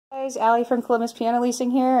Guys, Allie from Columbus Piano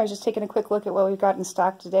Leasing here. I was just taking a quick look at what we've got in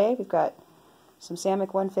stock today. We've got some Samick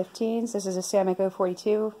 115s. This is a Samick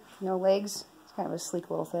 042, no legs. It's kind of a sleek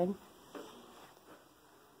little thing.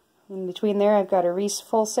 In between there I've got a Reese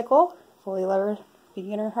full sickle, fully levered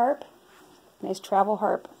beginner harp. Nice travel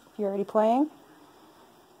harp if you're already playing.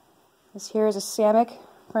 This here is a Samick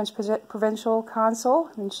French Provincial console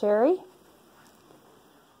in cherry.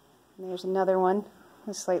 And there's another one,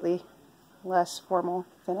 a slightly less formal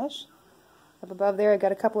finish. Up above there I've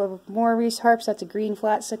got a couple of more Reese harps. That's a green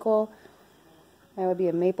flat sickle. That would be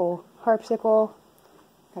a maple harpsicle.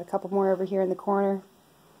 Got a couple more over here in the corner.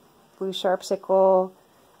 Blue sharp sickle,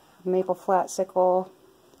 maple flat sickle.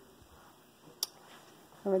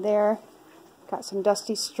 Over there got some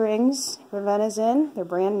dusty strings. Ravenna's in. They're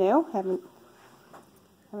brand new. Haven't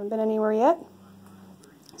been anywhere yet.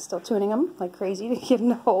 Still tuning them like crazy to get them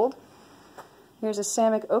to hold. Here's a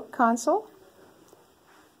Samick oak console.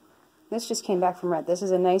 This just came back from Red. This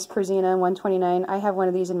is a nice Persina 129. I have one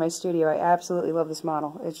of these in my studio. I absolutely love this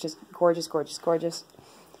model. It's just gorgeous, gorgeous, gorgeous.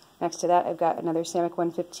 Next to that I've got another Samick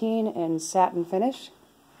 115 in satin finish.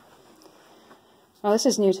 Now this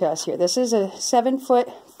is new to us here. This is a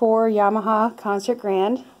 7'4" Yamaha Concert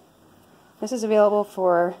Grand. This is available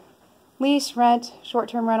for lease, rent,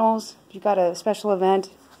 short-term rentals. If you've got a special event,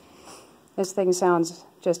 this thing sounds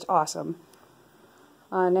just awesome.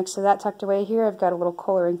 Next to that, tucked away here, I've got a little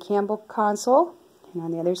Kohler and Campbell console. And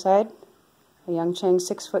on the other side, a Young Cheng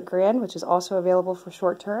 6' Grand, which is also available for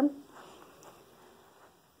short term.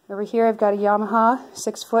 Over here, I've got a Yamaha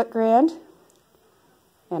 6' Grand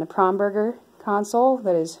and a Promberger console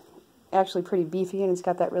that is actually pretty beefy, and it's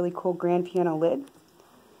got that really cool grand piano lid.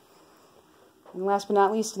 And last but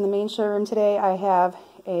not least, in the main showroom today, I have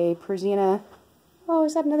a Persina. Oh,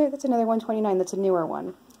 is that another? That's another 129. That's a newer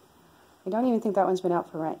one. I don't even think that one's been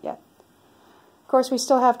out for rent yet. Of course, we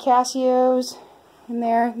still have Casios in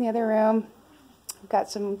there in the other room. I've got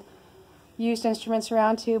some used instruments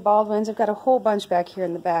around too, Baldwins. I've got a whole bunch back here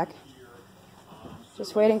in the back.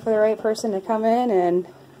 Just waiting for the right person to come in and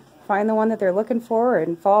find the one that they're looking for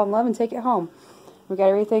and fall in love and take it home. We've got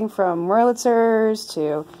everything from Wurlitzers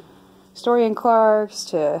to Story & Clark's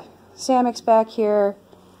to Samicks back here.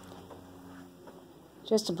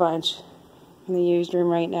 Just a bunch in the used room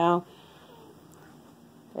right now.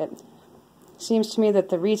 It seems to me that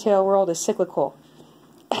the retail world is cyclical.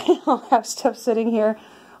 I'll have stuff sitting here.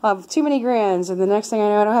 I'll have too many grands, and the next thing I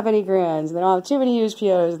know I don't have any grands. And then I'll have too many used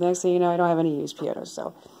pianos, and the next thing you know I don't have any used pianos.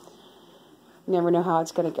 So you never know how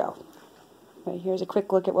it's going to go. But here's a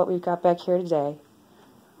quick look at what we've got back here today.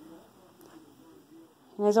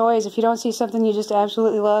 And as always, if you don't see something you just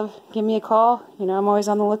absolutely love, give me a call. You know, I'm always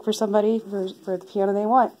on the look for somebody for the piano they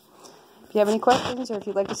want. If you have any questions, or if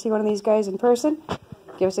you'd like to see one of these guys in person,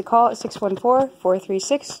 give us a call at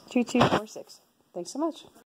 614-436-2246. Thanks so much.